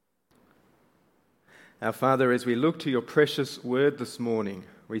Our Father, as we look to your precious word this morning,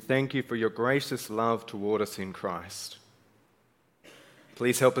 we thank you for your gracious love toward us in Christ.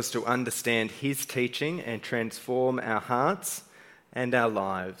 Please help us to understand his teaching and transform our hearts and our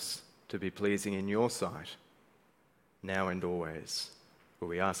lives to be pleasing in your sight, now and always. For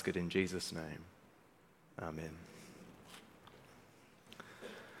we ask it in Jesus' name. Amen.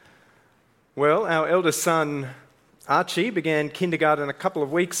 Well, our eldest son, Archie, began kindergarten a couple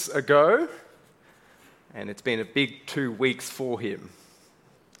of weeks ago, and it's been a big 2 weeks for him.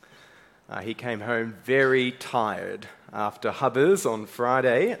 He came home very tired after Hubbers on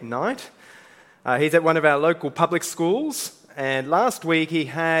Friday night. He's at one of our local public schools, and last week he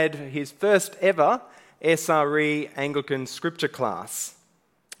had his first ever SRE Anglican scripture class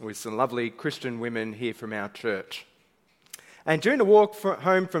with some lovely Christian women here from our church. And during the walk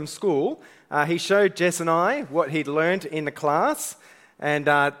home from school, he showed Jess and I what he'd learned in the class, and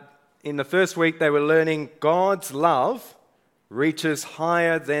in the first week they were learning God's love reaches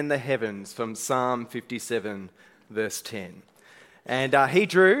higher than the heavens from Psalm 57 verse 10. And he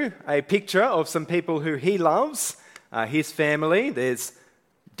drew a picture of some people who he loves, his family. There's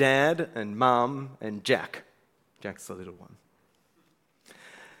Dad and Mum and Jack. Jack's the little one.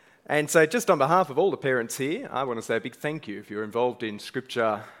 And so just on behalf of all the parents here, I want to say a big thank you. If you're involved in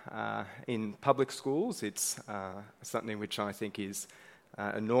Scripture in public schools, it's something which I think is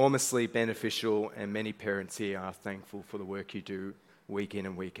enormously beneficial, and many parents here are thankful for the work you do week in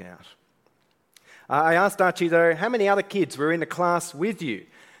and week out. I asked Archie, though, how many other kids were in the class with you?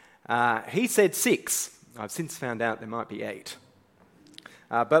 He said 6. I've since found out there might be 8.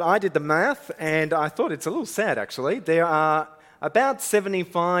 But I did the math, and I thought it's a little sad, actually. There are about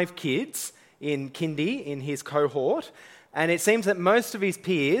 75 kids in kindy in his cohort, and it seems that most of his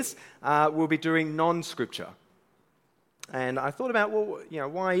peers will be doing non-scripture. And I thought about,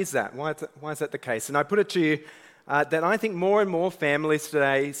 why is that? Why is that the case? And I put it to you that I think more and more families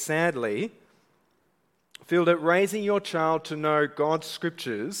today, sadly, feel that raising your child to know God's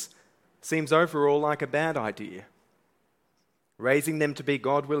scriptures seems overall like a bad idea. Raising them to be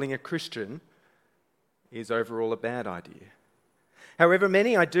God-willing a Christian is overall a bad idea. However,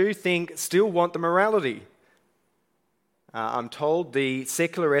 many, I do think, still want the morality. I'm told the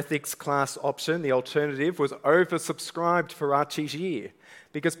secular ethics class option, the alternative, was oversubscribed for Archie's year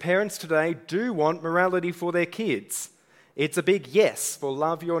because parents today do want morality for their kids. It's a big yes for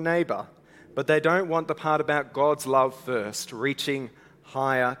love your neighbour, but they don't want the part about God's love first, reaching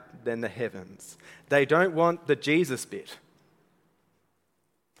higher than the heavens. They don't want the Jesus bit.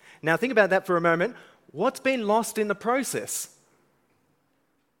 Now think about that for a moment. What's been lost in the process?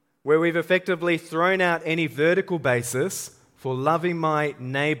 Where we've effectively thrown out any vertical basis for loving my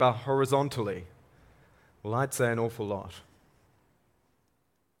neighbour horizontally? Well, I'd say an awful lot.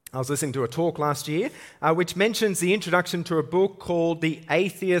 I was listening to a talk last year which mentions the introduction to a book called The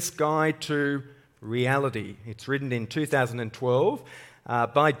Atheist's Guide to Reality. It's written in 2012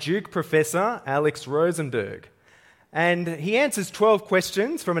 by Duke professor Alex Rosenberg. And he answers 12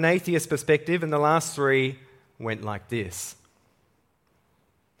 questions from an atheist perspective, and the last 3 went like this.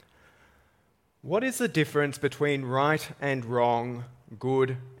 What is the difference between right and wrong,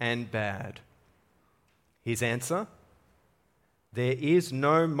 good and bad? His answer: there is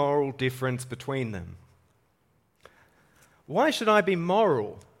no moral difference between them. Why should I be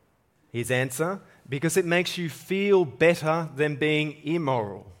moral? His answer: because it makes you feel better than being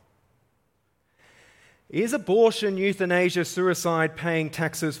immoral. Is abortion, euthanasia, suicide, paying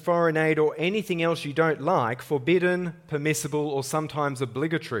taxes, foreign aid, or anything else you don't like forbidden, permissible, or sometimes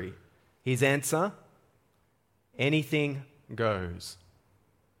obligatory? His answer: anything goes.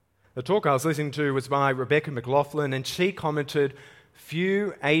 The talk I was listening to was by Rebecca McLaughlin, and she commented,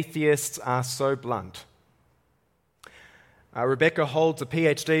 few atheists are so blunt. Rebecca holds a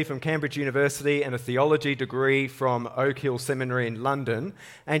PhD from Cambridge University and a theology degree from Oak Hill Seminary in London,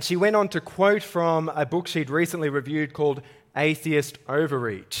 and she went on to quote from a book she'd recently reviewed called Atheist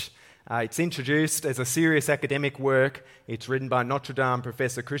Overreach. It's introduced as a serious academic work. It's written by Notre Dame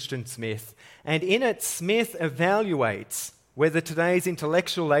professor Christian Smith. And in it, Smith evaluates whether today's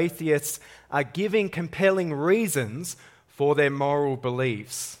intellectual atheists are giving compelling reasons for their moral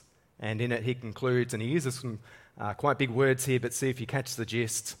beliefs. And in it, he concludes, and he uses some quite big words here, but see if you catch the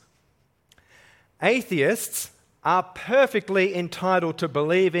gist. Atheists are perfectly entitled to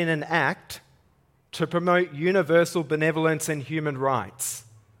believe in an act to promote universal benevolence and human rights,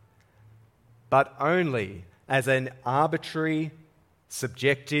 but only as an arbitrary,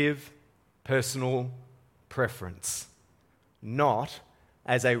 subjective, personal preference, not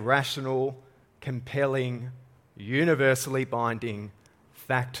as a rational, compelling, universally binding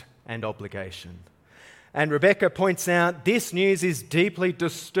fact and obligation. And Rebecca points out this news is deeply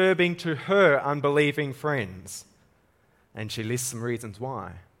disturbing to her unbelieving friends. And she lists some reasons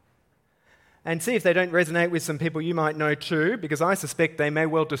why. And see if they don't resonate with some people you might know too, because I suspect they may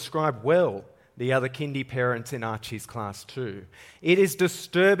well describe well the other kindy parents in Archie's class too. It is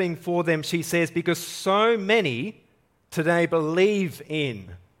disturbing for them, she says, because so many today believe in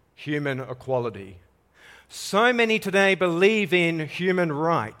human equality. So many today believe in human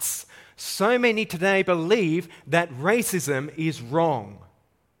rights. So many today believe that racism is wrong.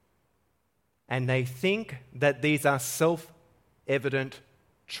 And they think that these are self-evident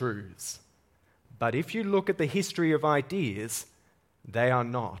truths. But if you look at the history of ideas, they are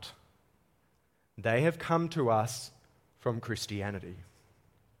not. They have come to us from Christianity.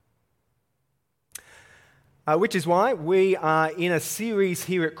 Which is why we are in a series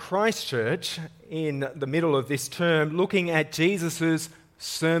here at Christchurch in the middle of this term looking at Jesus'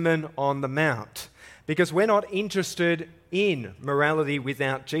 Sermon on the Mount. Because we're not interested in morality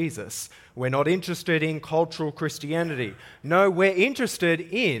without Jesus. We're not interested in cultural Christianity. No, we're interested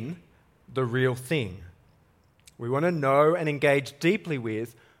in the real thing. We want to know and engage deeply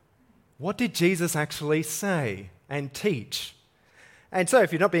with what did Jesus actually say and teach. And so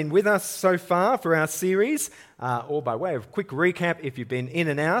if you've not been with us so far for our series, or by way of quick recap if you've been in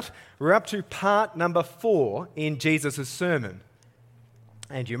and out, we're up to part number 4 in Jesus' sermon.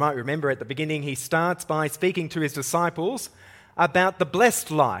 And you might remember at the beginning he starts by speaking to his disciples about the blessed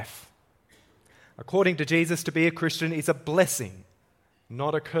life. According to Jesus, to be a Christian is a blessing,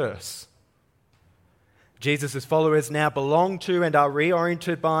 not a curse. Jesus' followers now belong to and are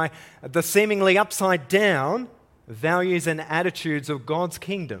reoriented by the seemingly upside down values and attitudes of God's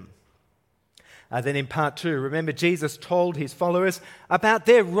kingdom. Then in part 2, remember Jesus told his followers about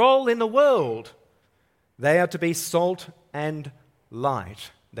their role in the world. They are to be salt and light.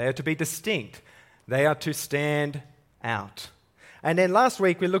 They are to be distinct. They are to stand out. And then last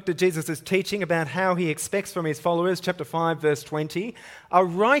week we looked at Jesus' teaching about how he expects from his followers, chapter 5, verse 20, a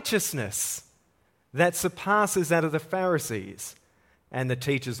righteousness that surpasses that of the Pharisees and the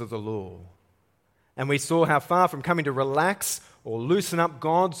teachers of the law. And we saw how far from coming to relax or loosen up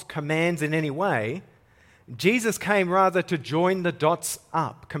God's commands in any way, Jesus came rather to join the dots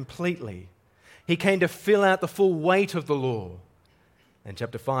up completely. He came to fill out the full weight of the law. And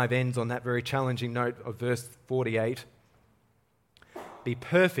chapter 5 ends on that very challenging note of verse 48. Be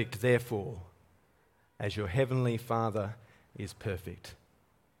perfect, therefore, as your heavenly Father is perfect.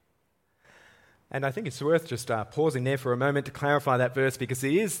 And I think it's worth just pausing there for a moment to clarify that verse, because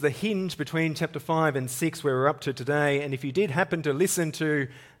it is the hinge between chapter 5 and 6 where we're up to today. And if you did happen to listen to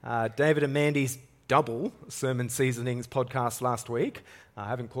David and Mandy's double Sermon Seasonings podcast last week, I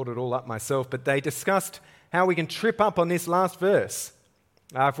haven't caught it all up myself, but they discussed how we can trip up on this last verse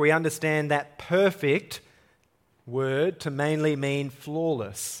if we understand that perfect word to mainly mean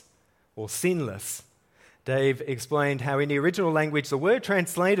flawless or sinless. Dave explained how in the original language, the word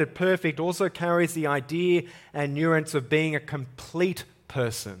translated perfect also carries the idea and nuance of being a complete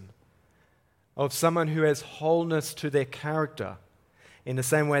person, of someone who has wholeness to their character in the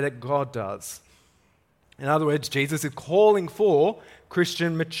same way that God does. In other words, Jesus is calling for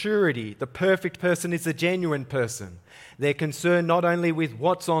Christian maturity. The perfect person is a genuine person. They're concerned not only with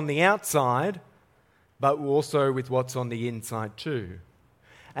what's on the outside, but also with what's on the inside too.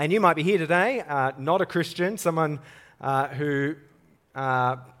 And you might be here today, not a Christian, someone who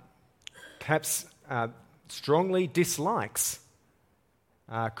perhaps strongly dislikes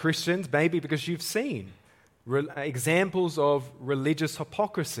Christians, maybe because you've seen examples of religious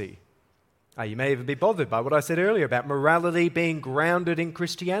hypocrisy. You may even be bothered by what I said earlier about morality being grounded in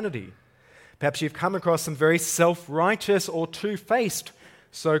Christianity. Perhaps you've come across some very self-righteous or two-faced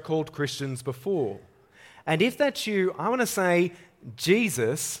so-called Christians before. And if that's you, I want to say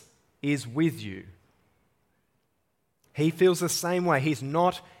Jesus is with you. He feels the same way. He's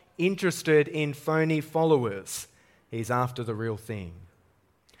not interested in phony followers. He's after the real thing.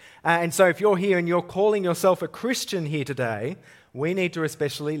 And so if you're here and you're calling yourself a Christian here today, we need to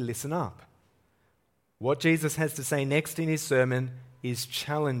especially listen up. What Jesus has to say next in his sermon is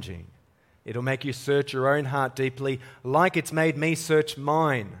challenging. It'll make you search your own heart deeply, like it's made me search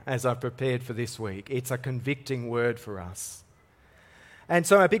mine as I've prepared for this week. It's a convicting word for us. And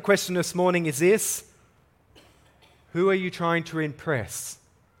so our big question this morning is this: who are you trying to impress?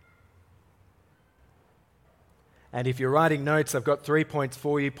 And if you're writing notes, I've got 3 points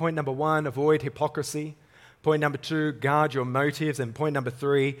for you. Point number 1, avoid hypocrisy. Point number 2, guard your motives. And point number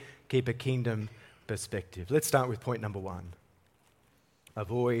 3, keep a kingdom perspective. Let's start with point number 1.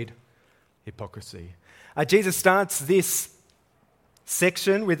 Avoid hypocrisy. Jesus starts this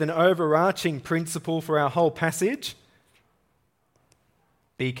section with an overarching principle for our whole passage.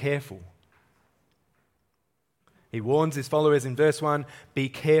 Be careful. He warns his followers in verse 1, be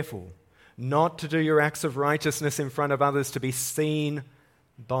careful not to do your acts of righteousness in front of others to be seen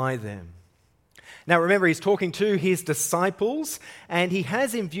by them. Now remember, he's talking to his disciples, and he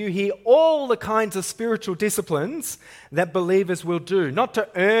has in view here all the kinds of spiritual disciplines that believers will do, not to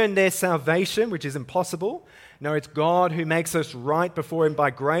earn their salvation, which is impossible. No, it's God who makes us right before him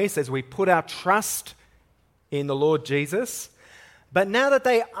by grace as we put our trust in the Lord Jesus. But now that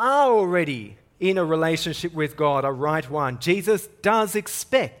they are already in a relationship with God, a right one, Jesus does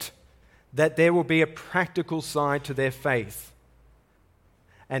expect that there will be a practical side to their faith.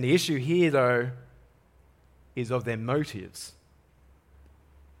 And the issue here, though, is of their motives.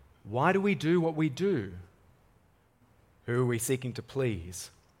 Why do we do what we do? Who are we seeking to please?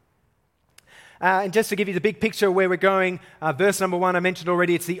 And just to give you the big picture of where we're going, verse number 1, I mentioned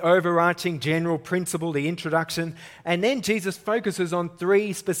already, it's the overarching general principle, the introduction. And then Jesus focuses on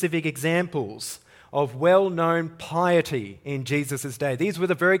 3 specific examples of well-known piety in Jesus' day. These were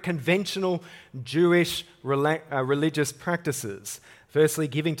the very conventional Jewish religious practices. Firstly,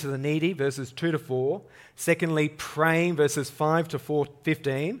 giving to the needy, verses 2 to 4. Secondly, praying, verses 5 to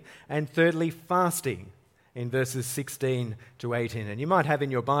 15. And thirdly, fasting, in verses 16 to 18. And you might have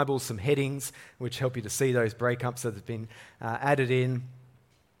in your Bibles some headings which help you to see those breakups that have been added in.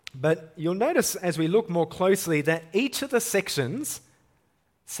 But you'll notice as we look more closely that each of the sections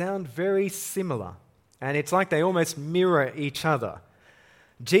sound very similar. And it's like they almost mirror each other.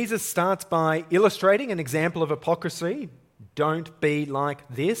 Jesus starts by illustrating an example of hypocrisy. Don't be like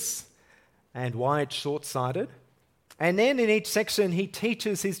this, and why it's short-sighted. And then in each section, he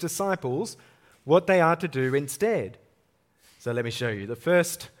teaches his disciples what they are to do instead. So let me show you. The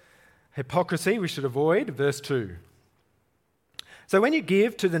first hypocrisy we should avoid, verse 2. So when you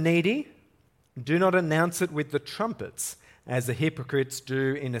give to the needy, do not announce it with the trumpets, as the hypocrites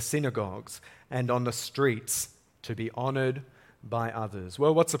do in the synagogues and on the streets, to be honored by others.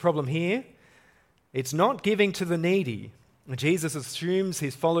 Well, what's the problem here? It's not giving to the needy. Jesus assumes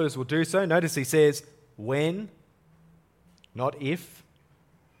his followers will do so. Notice he says, when, not if.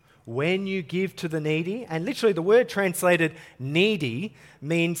 When you give to the needy, and literally the word translated needy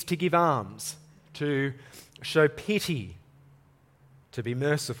means to give alms, to show pity, to be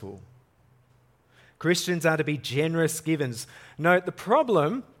merciful. Christians are to be generous givers. Note the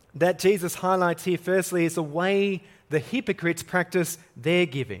problem that Jesus highlights here firstly is the way the hypocrites practice their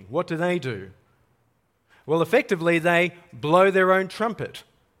giving. What do? Well, effectively, they blow their own trumpet.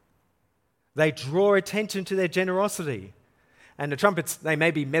 They draw attention to their generosity. And the trumpets, they may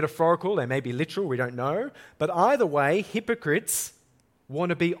be metaphorical, they may be literal, we don't know. But either way, hypocrites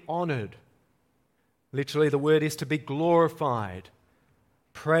want to be honored. Literally, the word is to be glorified,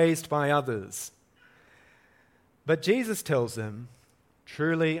 praised by others. But Jesus tells them,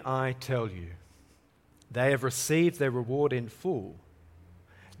 truly I tell you, they have received their reward in full.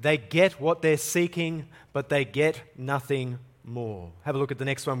 They get what they're seeking, but they get nothing more. Have a look at the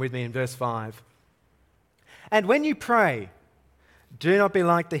next one with me in verse 5. And when you pray, do not be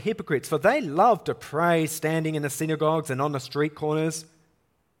like the hypocrites, for they love to pray standing in the synagogues and on the street corners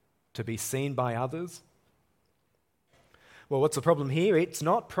to be seen by others. Well, what's the problem here? It's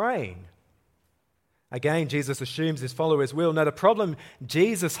not praying. Again, Jesus assumes his followers will. Now, the problem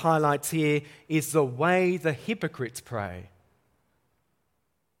Jesus highlights here is the way the hypocrites pray.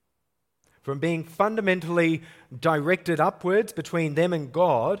 From being fundamentally directed upwards between them and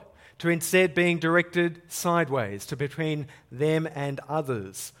God to instead being directed sideways to between them and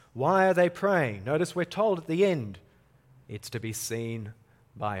others. Why are they praying? Notice we're told at the end, it's to be seen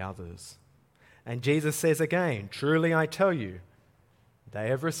by others. And Jesus says again, truly I tell you, they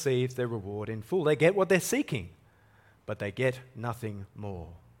have received their reward in full. They get what they're seeking, but they get nothing more.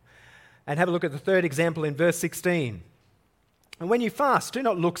 And have a look at the third example in verse 16. And when you fast, do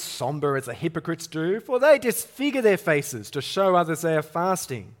not look somber as the hypocrites do, for they disfigure their faces to show others they are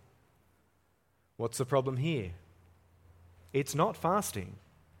fasting. What's the problem here? It's not fasting.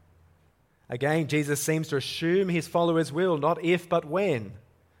 Again, Jesus seems to assume his followers will, not if, but when.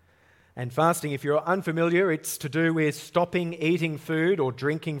 And fasting, if you're unfamiliar, it's to do with stopping eating food or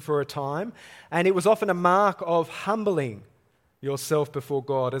drinking for a time. And it was often a mark of humbling yourself before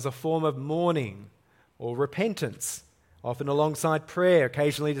God as a form of mourning or repentance, often alongside prayer,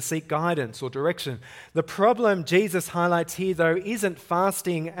 occasionally to seek guidance or direction. The problem Jesus highlights here, though, isn't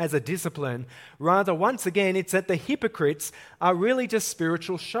fasting as a discipline. Rather, once again, it's that the hypocrites are really just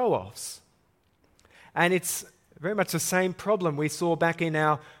spiritual show-offs. And it's very much the same problem we saw back in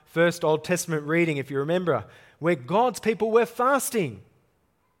our first Old Testament reading, if you remember, where God's people were fasting.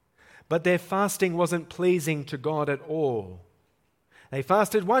 But their fasting wasn't pleasing to God at all. They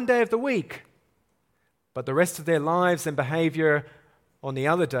fasted one day of the week, but the rest of their lives and behavior on the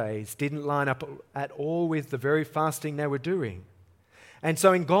other days didn't line up at all with the very fasting they were doing. And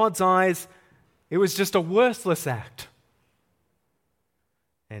so in God's eyes, it was just a worthless act.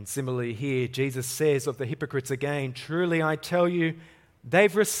 And similarly here, Jesus says of the hypocrites again, "Truly I tell you,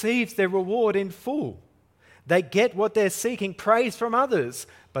 they've received their reward in full. They get what they're seeking, praise from others,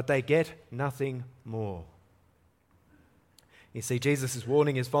 but they get nothing more." You see, Jesus is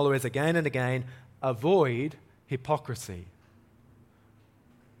warning his followers again and again, avoid hypocrisy.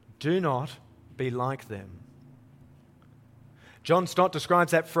 Do not be like them. John Stott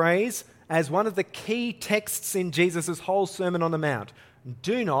describes that phrase as one of the key texts in Jesus' whole Sermon on the Mount.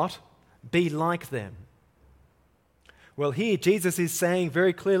 Do not be like them. Well, here Jesus is saying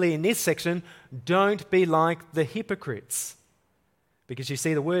very clearly in this section, don't be like the hypocrites. Because you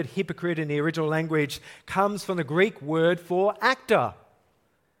see, the word hypocrite in the original language comes from the Greek word for actor.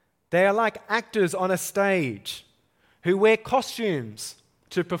 They are like actors on a stage who wear costumes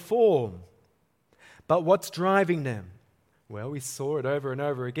to perform. But what's driving them? Well, we saw it over and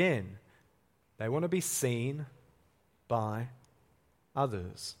over again. They want to be seen by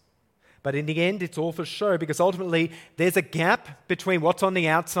others. But in the end, it's all for show, because ultimately there's a gap between what's on the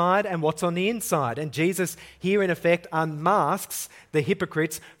outside and what's on the inside. And Jesus here, in effect, unmasks the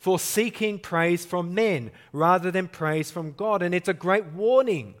hypocrites for seeking praise from men rather than praise from God. And it's a great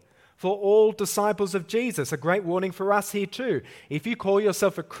warning for all disciples of Jesus, a great warning for us here too. If you call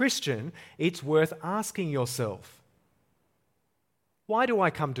yourself a Christian, it's worth asking yourself, why do I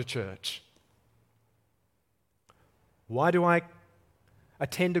come to church? Why do I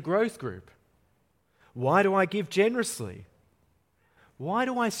attend a growth group? Why do I give generously? Why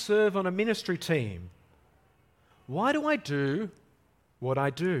do I serve on a ministry team? Why do I do what I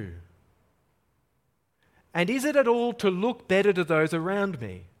do? And is it at all to look better to those around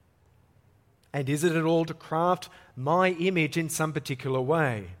me? And is it at all to craft my image in some particular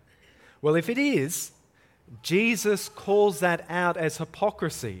way? Well, if it is, Jesus calls that out as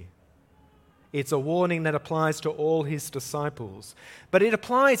hypocrisy. It's a warning that applies to all his disciples. But it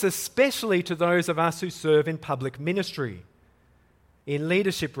applies especially to those of us who serve in public ministry, in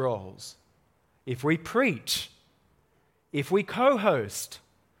leadership roles. If we preach, if we co-host,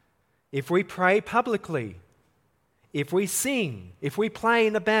 if we pray publicly, if we sing, if we play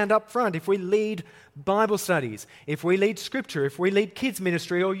in the band up front, if we lead Bible studies, if we lead scripture, if we lead kids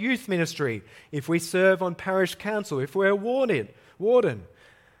ministry or youth ministry, if we serve on parish council, if we're a warden,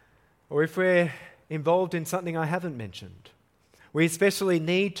 or if we're involved in something I haven't mentioned, we especially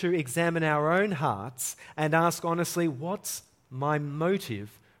need to examine our own hearts and ask honestly, what's my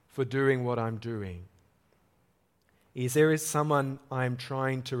motive for doing what I'm doing? Is there someone I'm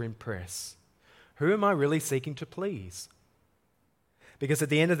trying to impress? Who am I really seeking to please? Because at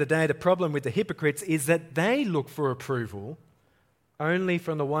the end of the day, the problem with the hypocrites is that they look for approval only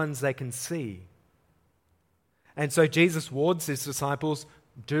from the ones they can see. And so Jesus warns his disciples,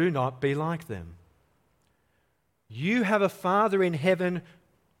 do not be like them. You have a Father in heaven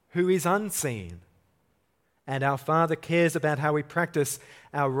who is unseen, and our Father cares about how we practice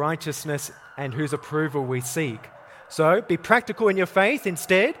our righteousness and whose approval we seek. So be practical in your faith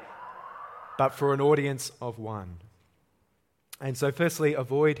instead, but for an audience of one. And so firstly,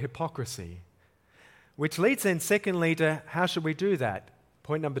 avoid hypocrisy, which leads then secondly to how should we do that?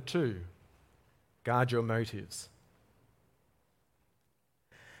 Point number 2, guard your motives.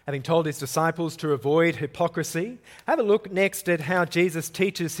 Having told his disciples to avoid hypocrisy, have a look next at how Jesus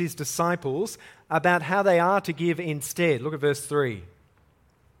teaches his disciples about how they are to give instead. Look at verse 3.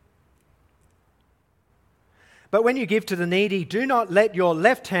 But when you give to the needy, do not let your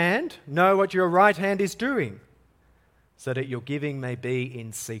left hand know what your right hand is doing, so that your giving may be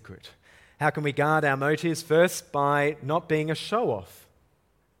in secret. How can we guard our motives? First, by not being a show-off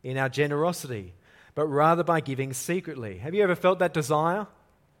in our generosity, but rather by giving secretly. Have you ever felt that desire?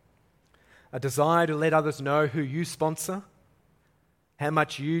 A desire to let others know who you sponsor, how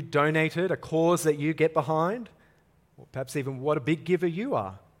much you donated, a cause that you get behind, or perhaps even what a big giver you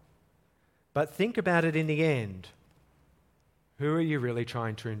are. But think about it in the end. Who are you really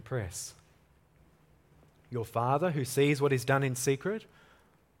trying to impress? Your Father who sees what is done in secret,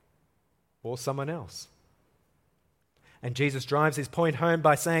 or someone else? And Jesus drives his point home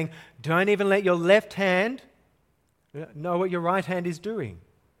by saying, don't even let your left hand know what your right hand is doing.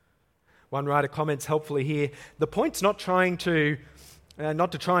 One writer comments helpfully here, the point's not to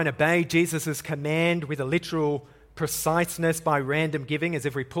try and obey Jesus' command with a literal preciseness by random giving, as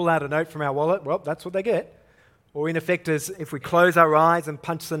if we pull out a note from our wallet, well, that's what they get. or in effect as if we close our eyes and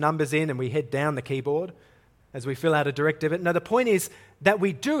punch the numbers in and we head down the keyboard as we fill out a direct debit. No, the point is that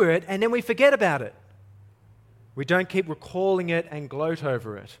we do it and then we forget about it. We don't keep recalling it and gloat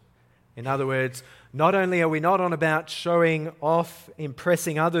over it. In other words, not only are we not on about showing off,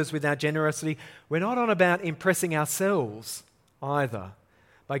 impressing others with our generosity, we're not on about impressing ourselves either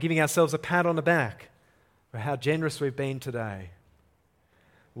by giving ourselves a pat on the back for how generous we've been today.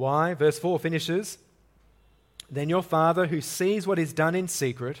 Why? Verse 4 finishes, "Then your Father who sees what is done in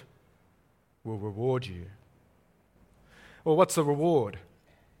secret will reward you." Well, what's the reward?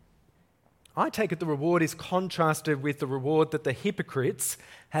 I take it the reward is contrasted with the reward that the hypocrites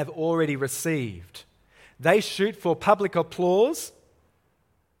have already received. They shoot for public applause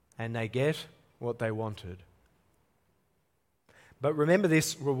and they get what they wanted. But remember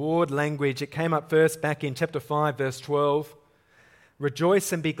this reward language. It came up first back in chapter 5, verse 12.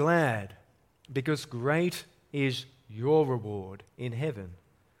 "Rejoice and be glad, because great is your reward in heaven.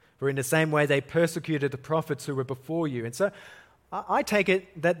 For in the same way they persecuted the prophets who were before you." And so I take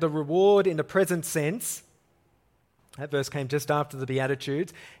it that the reward in the present sense, that verse came just after the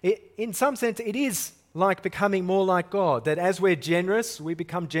Beatitudes, in some sense it is like becoming more like God, that as we're generous, we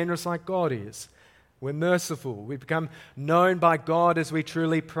become generous like God is. We're merciful. We become known by God as we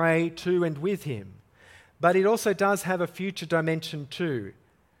truly pray to and with Him. But it also does have a future dimension too.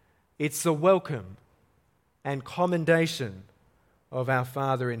 It's the welcome and commendation of our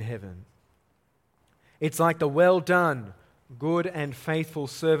Father in heaven. It's like the "well done, good and faithful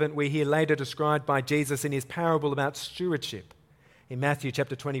servant" we hear later described by Jesus in his parable about stewardship in Matthew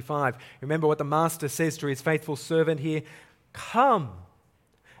chapter 25. Remember what the master says to his faithful servant here: "Come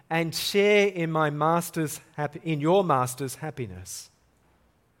and share in your master's happiness."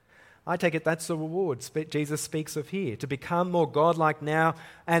 I take it that's the reward Jesus speaks of here, to become more godlike now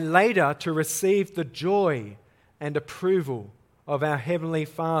and later to receive the joy and approval of our Heavenly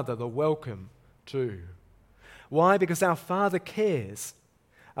Father, the welcome too. Why? Because our Father cares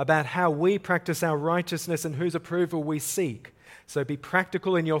about how we practice our righteousness and whose approval we seek. So be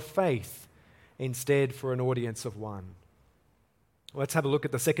practical in your faith instead for an audience of one. Let's have a look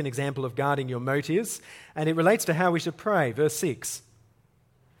at the second example of guarding your motives, and it relates to how we should pray. Verse 6.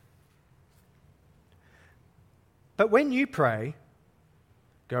 "But when you pray,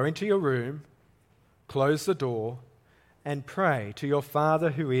 go into your room, close the door, and pray to your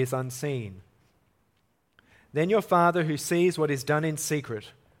Father who is unseen. Then your Father who sees what is done in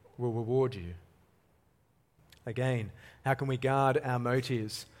secret will reward you." Again, how can we guard our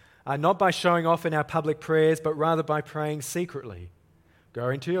motives? Not by showing off in our public prayers, but rather by praying secretly. Go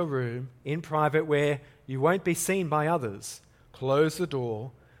into your room in private where you won't be seen by others. Close the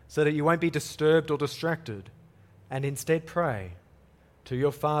door so that you won't be disturbed or distracted, and instead pray to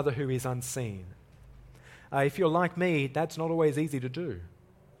your Father who is unseen. If you're like me, that's not always easy to do,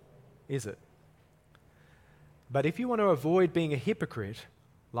 is it? But if you want to avoid being a hypocrite,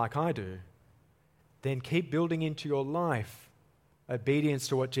 like I do, then keep building into your life obedience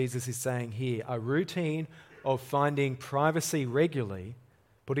to what Jesus is saying here, a routine of finding privacy regularly,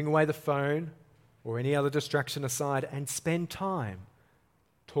 putting away the phone or any other distraction aside, and spend time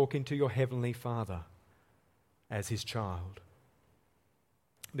talking to your Heavenly Father as His child.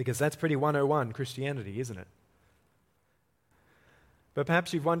 Because that's pretty 101 Christianity, isn't it? But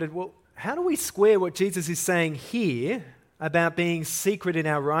perhaps you've wondered, well, how do we square what Jesus is saying here about being secret in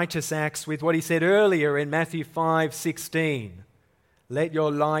our righteous acts with what He said earlier in Matthew 5:16? "Let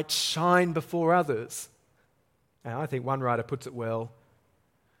your light shine before others." And I think one writer puts it well.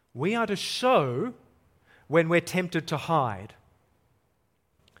 We are to show when we're tempted to hide.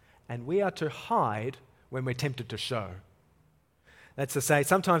 And we are to hide when we're tempted to show. That's to say,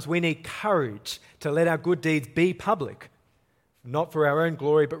 sometimes we need courage to let our good deeds be public, not for our own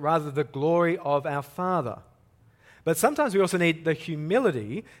glory, but rather the glory of our Father. But sometimes we also need the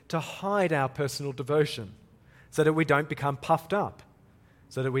humility to hide our personal devotion so that we don't become puffed up,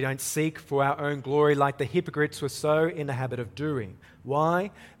 so that we don't seek for our own glory like the hypocrites were so in the habit of doing.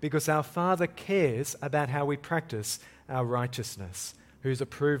 Why? Because our Father cares about how we practice our righteousness, whose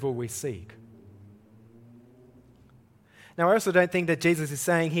approval we seek. Now, I also don't think that Jesus is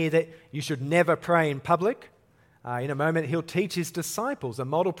saying here that you should never pray in public. In a moment, He'll teach His disciples a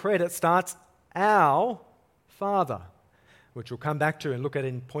model prayer that starts, "Our Father," which we'll come back to and look at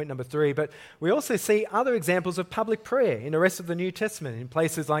in point number 3. But we also see other examples of public prayer in the rest of the New Testament, in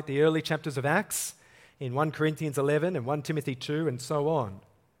places like the early chapters of Acts, in 1 Corinthians 11 and 1 Timothy 2, and so on.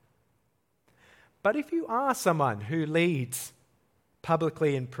 But if you are someone who leads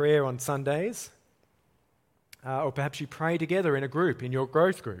publicly in prayer on Sundays, or perhaps you pray together in a group, in your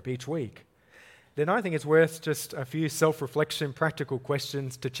growth group each week, then I think it's worth just a few self-reflection, practical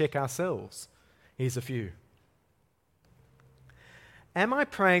questions to check ourselves. Here's a few. Am I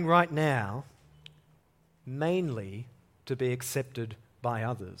praying right now mainly to be accepted by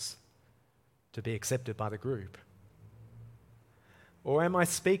others, to be accepted by the group? Or am I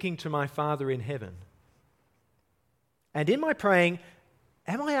speaking to my Father in heaven? And in my praying,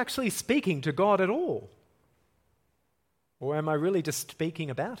 am I actually speaking to God at all? Or am I really just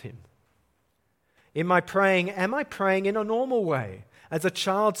speaking about Him? In my praying, am I praying in a normal way, as a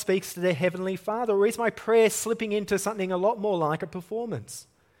child speaks to their Heavenly Father? Or is my prayer slipping into something a lot more like a performance?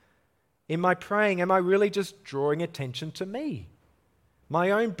 In my praying, am I really just drawing attention to me,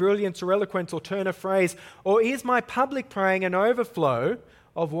 my own brilliance or eloquence or turn of phrase? Or is my public praying an overflow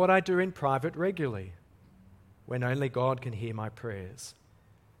of what I do in private regularly, when only God can hear my prayers?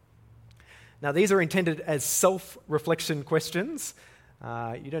 Now, these are intended as self-reflection questions.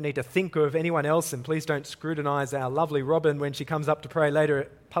 You don't need to think of anyone else, and please don't scrutinise our lovely Robin when she comes up to pray later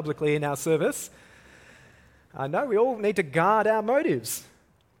publicly in our service. No, we all need to guard our motives.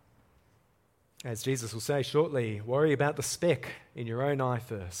 As Jesus will say shortly, worry about the speck in your own eye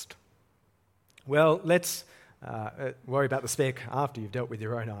first. Well, let's worry about the speck after you've dealt with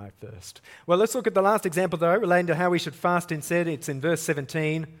your own eye first. Well, let's look at the last example, though, relating to how we should fast instead. It's in verse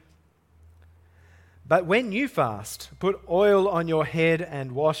 17. But when you fast, put oil on your head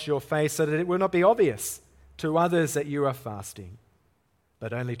and wash your face so that it will not be obvious to others that you are fasting,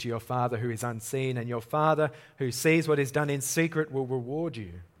 but only to your Father who is unseen, and your Father who sees what is done in secret will reward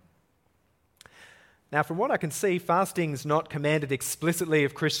you. Now, from what I can see, fasting is not commanded explicitly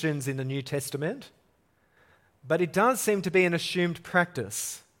of Christians in the New Testament, but it does seem to be an assumed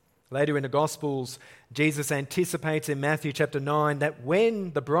practice. Later in the Gospels, Jesus anticipates in Matthew chapter 9 that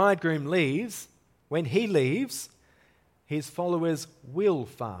when the bridegroom leaves, when he leaves, his followers will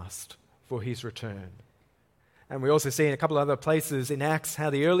fast for his return. And we also see in a couple of other places in Acts how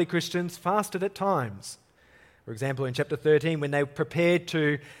the early Christians fasted at times. For example, in chapter 13, when they prepared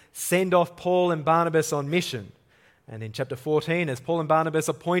to send off Paul and Barnabas on mission. And in chapter 14, as Paul and Barnabas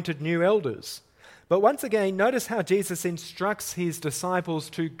appointed new elders. But once again, notice how Jesus instructs his disciples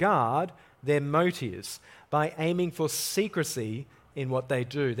to guard their motives by aiming for secrecy in what they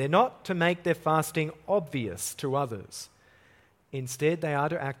do. They're not to make their fasting obvious to others. Instead, they are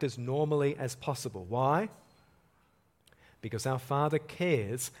to act as normally as possible. Why? Because our Father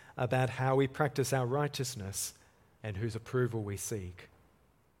cares about how we practice our righteousness and whose approval we seek.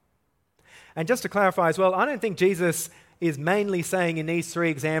 And just to clarify as well, I don't think Jesus is mainly saying in these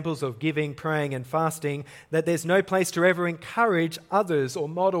three examples of giving, praying, and fasting that there's no place to ever encourage others or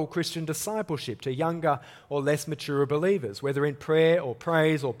model Christian discipleship to younger or less mature believers, whether in prayer or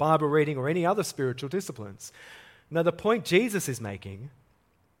praise or Bible reading or any other spiritual disciplines. Now, the point Jesus is making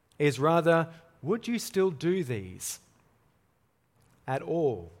is rather, would you still do these at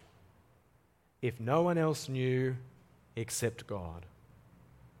all if no one else knew except God?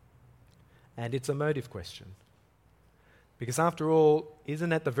 And it's a motive question. Because after all, isn't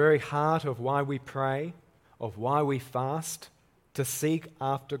that the very heart of why we pray, of why we fast, to seek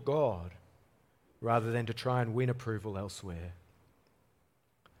after God rather than to try and win approval elsewhere?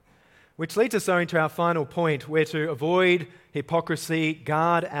 Which leads us, though, into our final point, where to avoid hypocrisy,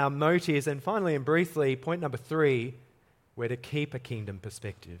 guard our motives, and finally and briefly, point number 3, where to keep a kingdom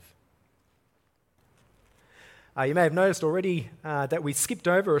perspective. You may have noticed already that we skipped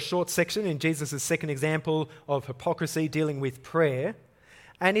over a short section in Jesus' second example of hypocrisy dealing with prayer.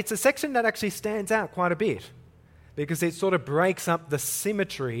 And it's a section that actually stands out quite a bit because it sort of breaks up the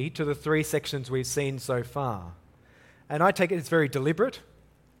symmetry to the 3 sections we've seen so far. And I take it it's very deliberate.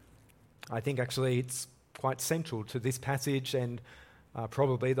 I think actually it's quite central to this passage and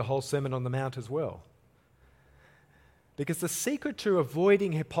probably the whole Sermon on the Mount as well. Because the secret to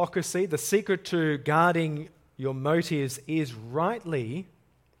avoiding hypocrisy, the secret to guarding your motives is rightly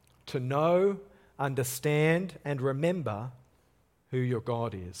to know, understand, and remember who your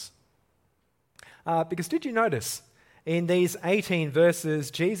God is. Because did you notice in these 18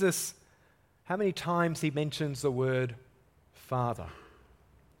 verses, Jesus, how many times he mentions the word Father?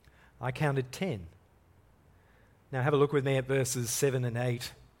 I counted 10. Now have a look with me at verses 7 and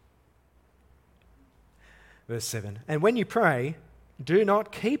 8. Verse 7, and when you pray, do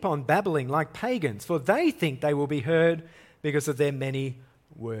not keep on babbling like pagans, for they think they will be heard because of their many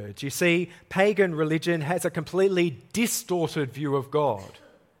words. You see, pagan religion has a completely distorted view of God.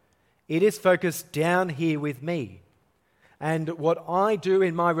 It is focused down here with me. And what I do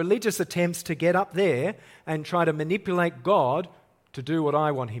in my religious attempts to get up there and try to manipulate God to do what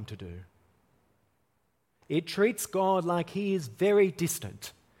I want him to do. It treats God like he is very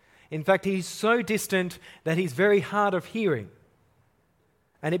distant. In fact, he's so distant that he's very hard of hearing.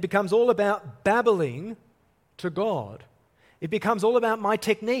 And it becomes all about babbling to God. It becomes all about my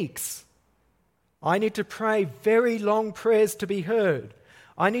techniques. I need to pray very long prayers to be heard.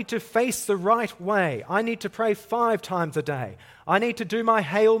 I need to face the right way. I need to pray 5 times a day. I need to do my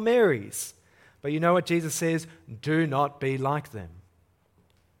Hail Marys. But you know what Jesus says? Do not be like them.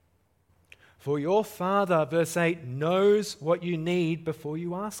 For your Father, verse 8, knows what you need before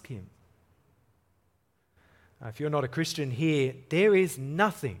you ask him. Now, if you're not a Christian here, there is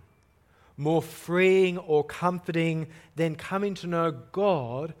nothing more freeing or comforting than coming to know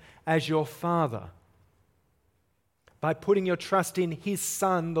God as your Father by putting your trust in his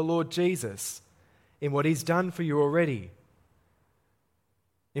Son, the Lord Jesus, in what he's done for you already,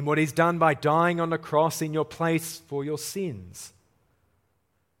 in what he's done by dying on the cross in your place for your sins,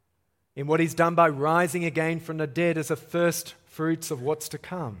 in what he's done by rising again from the dead as the first fruits of what's to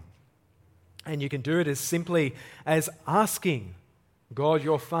come. And you can do it as simply as asking God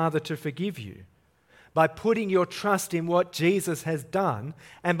your Father to forgive you, by putting your trust in what Jesus has done,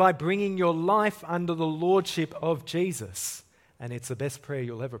 and by bringing your life under the lordship of Jesus. And it's the best prayer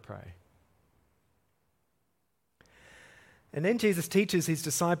you'll ever pray. And then Jesus teaches his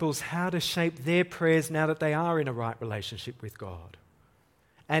disciples how to shape their prayers now that they are in a right relationship with God.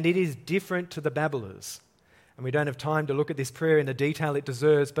 And it is different to the babblers. And we don't have time to look at this prayer in the detail it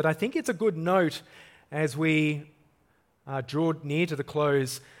deserves, but I think it's a good note as we draw near to the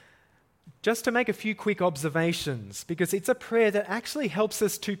close, just to make a few quick observations, because it's a prayer that actually helps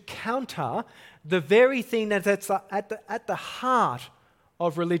us to counter the very thing that's at the heart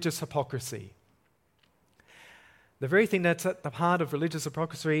of religious hypocrisy. The very thing that's at the heart of religious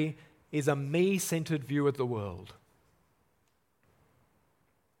hypocrisy is a me-centered view of the world.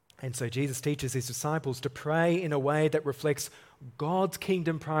 And so Jesus teaches his disciples to pray in a way that reflects God's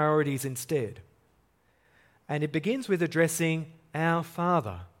kingdom priorities instead. And it begins with addressing our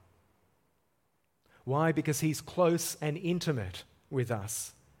Father. Why? Because he's close and intimate with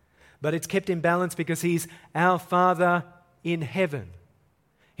us. But it's kept in balance because he's our Father in heaven.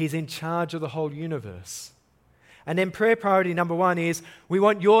 He's in charge of the whole universe. And then prayer priority number 1 is we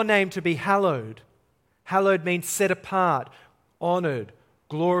want your name to be hallowed. Hallowed means set apart, honored,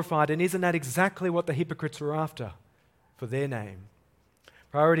 glorified. And isn't that exactly what the hypocrites were after for their name?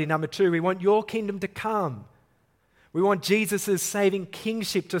 Priority number 2, we want your kingdom to come. We want Jesus' saving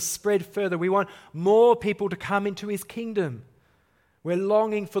kingship to spread further. We want more people to come into his kingdom. We're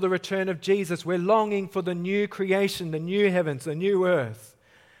longing for the return of Jesus. We're longing for the new creation, the new heavens, the new earth.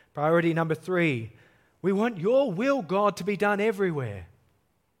 Priority number 3, we want your will, God, to be done everywhere.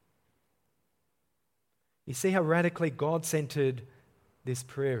 You see how radically God-centered this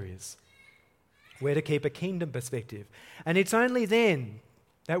prayer is. We're to keep a kingdom perspective. And it's only then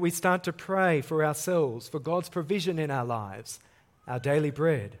that we start to pray for ourselves, for God's provision in our lives, our daily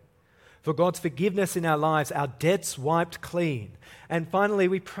bread, for God's forgiveness in our lives, our debts wiped clean. And finally,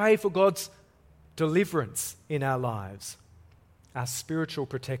 we pray for God's deliverance in our lives, our spiritual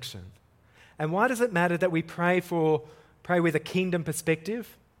protection. And why does it matter that we pray with a kingdom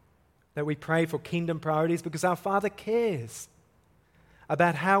perspective, that we pray for kingdom priorities? Because our Father cares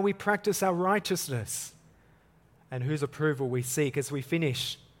about how we practice our righteousness and whose approval we seek. As we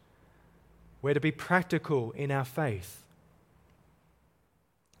finish, we're to be practical in our faith,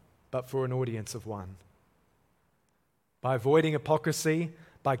 but for an audience of one. By avoiding hypocrisy,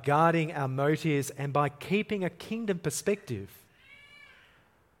 by guarding our motives, and by keeping a kingdom perspective.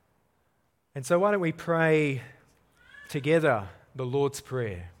 And so why don't we pray together the Lord's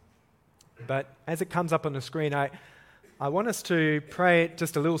Prayer? But as it comes up on the screen, I want us to pray it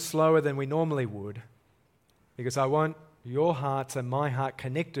just a little slower than we normally would, because I want your hearts and my heart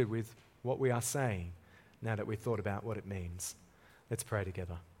connected with what we are saying now that we've thought about what it means. Let's pray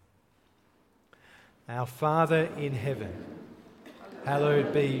together. Our Father in heaven,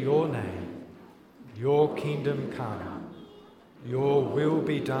 hallowed be your name. Your kingdom come. Your will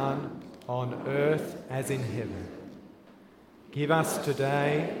be done on earth as in heaven. Give us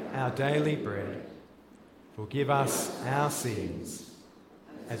today our daily bread. Forgive us our sins,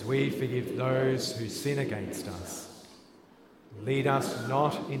 as we forgive those who sin against us. Lead us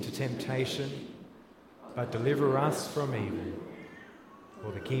not into temptation, but deliver us from evil.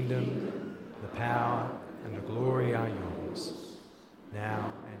 For the kingdom, the power, and the glory are yours,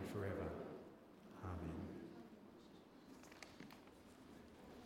 now and forever.